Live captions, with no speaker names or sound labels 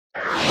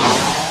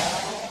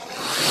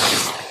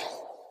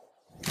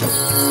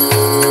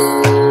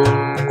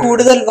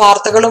കൂടുതൽ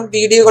വാർത്തകളും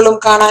വീഡിയോകളും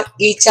കാണാൻ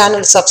ഈ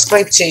ചാനൽ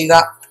സബ്സ്ക്രൈബ് ചെയ്യുക.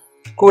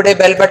 കൂടെ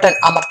ബെൽ ബട്ടൺ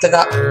അമർത്തുക.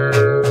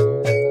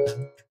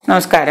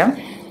 നമസ്കാരം.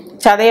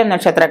 ചതയം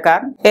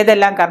നക്ഷത്രക്കാർ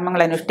ഏതെല്ലാം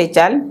കർമ്മങ്ങൾ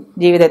അനുഷ്ഠിച്ചാൽ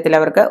ജീവിതത്തിൽ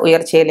അവർക്ക്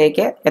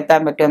ഉയർച്ചയിലേക്ക്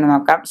എത്താൻ പറ്റുമെന്ന്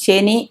നോക്കാം.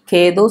 ശനി,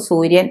 കേതു,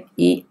 സൂര്യൻ,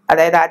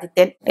 അതായത്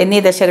ആദിത്യൻ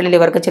എന്നീ ദശകളിൽ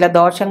ഇവർക്ക് ചില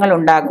ദോഷങ്ങൾ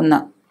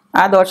ഉണ്ടാകുന്നു.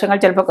 ആ ദോഷങ്ങൾ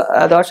ചിലപ്പോൾ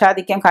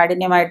ദോഷാധിക്യം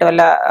കാഠിന്യമായിട്ട്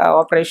വല്ല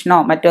ഓപ്പറേഷനോ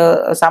മറ്റു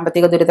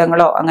സാമ്പത്തിക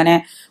ദുരിതങ്ങളോ അങ്ങനെ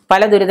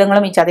പല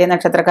ദുരിതങ്ങളും ഈ ചതയ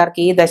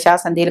നക്ഷത്രക്കാർക്ക് ഈ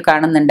ദശാസന്ധിയിൽ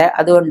കാണുന്നുണ്ട്.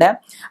 അതുകൊണ്ട്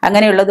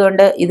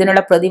അങ്ങനെയുള്ളതുകൊണ്ട്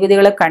ഇതിനുള്ള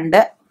പ്രതിവിധികൾ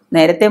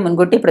നേരത്തെ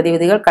മുൻകൂട്ടി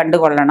പ്രതിവിധികൾ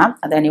കണ്ടുകൊള്ളണം.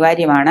 അത്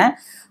അനിവാര്യമാണ്.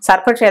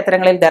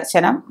 സർപ്പക്ഷേത്രങ്ങളിൽ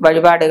ദർശനം,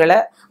 വഴിപാടുകൾ,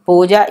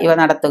 പൂജ ഇവ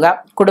നടത്തുക.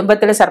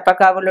 കുടുംബത്തിൽ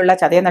സർപ്പക്കാവിലുള്ള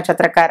ചതയ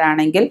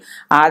നക്ഷത്രക്കാരാണെങ്കിൽ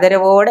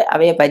ആദരവോടെ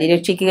അവയെ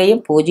പരിരക്ഷിക്കുകയും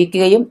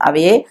പൂജിക്കുകയും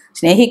അവയെ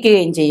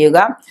സ്നേഹിക്കുകയും ചെയ്യുക.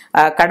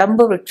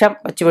 കടമ്പ് വൃക്ഷം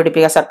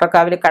വച്ചുപിടിപ്പിക്കുക.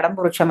 സർപ്പക്കാവിൽ കടമ്പ്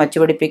വൃക്ഷം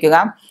വച്ചുപിടിപ്പിക്കുക.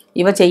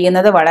 ഇവ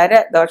ചെയ്യുന്നത്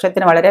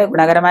ദോഷത്തിന് വളരെ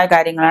ഗുണകരമായ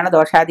കാര്യങ്ങളാണ്.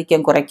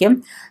 ദോഷാധിക്യം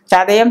കുറയ്ക്കും.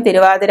 ചതയം,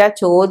 തിരുവാതിര,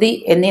 ചോതി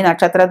എന്നീ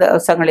നക്ഷത്ര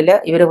ദിവസങ്ങളിൽ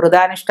ഇവർ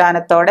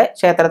വ്രതാനുഷ്ഠാനത്തോടെ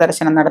ക്ഷേത്ര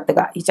ദർശനം നടത്തുക.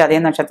 ഈ ചതയ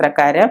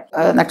നക്ഷത്രക്കാര്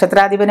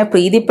നക്ഷത്രാധിപനെ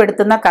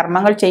പ്രീതിപ്പെടുത്തുന്ന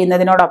കർമ്മങ്ങൾ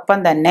ചെയ്യുന്നതിനോടൊപ്പം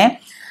തന്നെ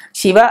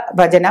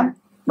ശിവഭജനം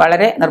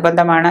വളരെ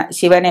നിർബന്ധമാണ്.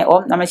 ശിവനെ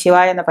ഓം നമ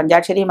ശിവായ എന്ന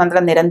പഞ്ചാക്ഷരി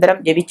മന്ത്രം നിരന്തരം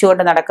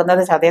ജപിച്ചുകൊണ്ട്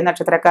നടക്കുന്നത് ചതയ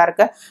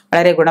നക്ഷത്രക്കാർക്ക്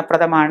വളരെ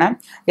ഗുണപ്രദമാണ്.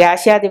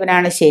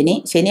 രാശ്യാധിപനാണ് ശനി.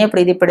 ശനിയെ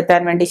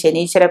പ്രീതിപ്പെടുത്താൻ വേണ്ടി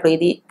ശനീശ്വര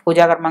പ്രീതി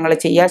പൂജാകർമ്മങ്ങൾ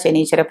ചെയ്യുക,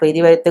 ശനീശ്വര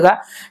പ്രീതി വരുത്തുക,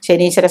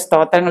 ശനീശ്വര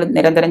സ്തോത്രങ്ങൾ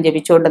നിരന്തരം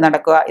ജപിച്ചുകൊണ്ട്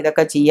നടക്കുക.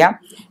 ഇതൊക്കെ ചെയ്യാം.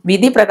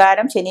 വിധി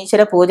പ്രകാരം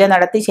ശനീശ്വര പൂജ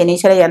നടത്തി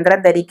ശനീശ്വര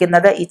യന്ത്രം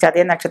ധരിക്കുന്നത് ഈ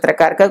ചതയ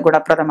നക്ഷത്രക്കാർക്ക്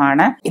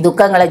ഗുണപ്രദമാണ്.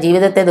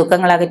 ജീവിതത്തെ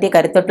ദുഃഖങ്ങൾ അകറ്റി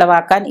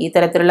കരുത്തുള്ളവാക്കാൻ ഈ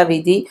തരത്തിലുള്ള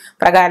വിധി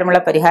പ്രകാരമുള്ള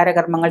പരിഹാര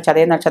കർമ്മങ്ങൾ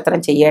ചതയ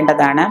നക്ഷത്രം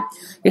ചെയ്യേണ്ടതാണ്.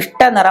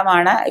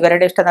 നിറമാണ്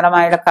ഇവരുടെ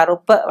ഇഷ്ടനിറമായ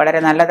കറുപ്പ് വളരെ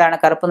നല്ലതാണ്.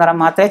 കറുപ്പ് നിറം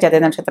മാത്രമേ ചതയ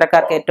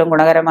നക്ഷത്രക്കാർക്ക് ഏറ്റവും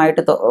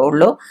ഗുണകരമായിട്ട്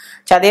ഉള്ളൂ.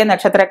 ചതയ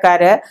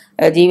നക്ഷത്രക്കാര്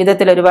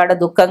ജീവിതത്തിൽ ഒരുപാട്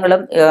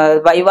ദുഃഖങ്ങളും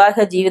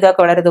വൈവാഹിക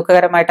ജീവിതമൊക്കെ വളരെ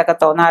ദുഃഖകരമായിട്ടൊക്കെ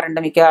തോന്നാറുണ്ട്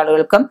മിക്ക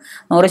ആളുകൾക്കും.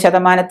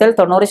 100%ത്തിൽ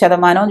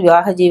 90%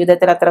 വിവാഹ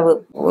ജീവിതത്തിൽ അത്ര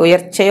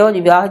ഉയർച്ചയോ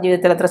വിവാഹ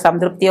ജീവിതത്തിൽ അത്ര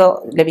സംതൃപ്തിയോ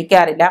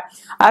ലഭിക്കാറില്ല.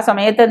 ആ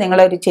സമയത്ത്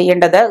നിങ്ങൾ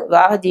ചെയ്യേണ്ടത്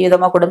വിവാഹ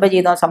ജീവിതമോ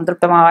കുടുംബജീവിതമോ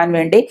സംതൃപ്തമാവാൻ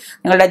വേണ്ടി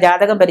നിങ്ങളുടെ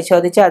ജാതകം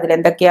പരിശോധിച്ച് അതിൽ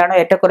എന്തൊക്കെയാണോ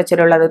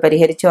ഏറ്റക്കുറച്ചിലുള്ളത്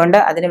പരിഹരിച്ചുകൊണ്ട്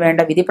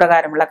അതിനുവേണ്ട വിധി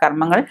പ്രകാരമുള്ള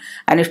കർമ്മങ്ങൾ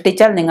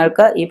അനുഷ്ഠിച്ചാൽ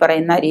നിങ്ങൾക്ക് ഈ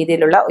പറയുന്ന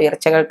രീതിയിലുള്ള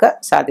ഉയർച്ചകൾക്ക്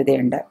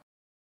സാധ്യതയുണ്ട്.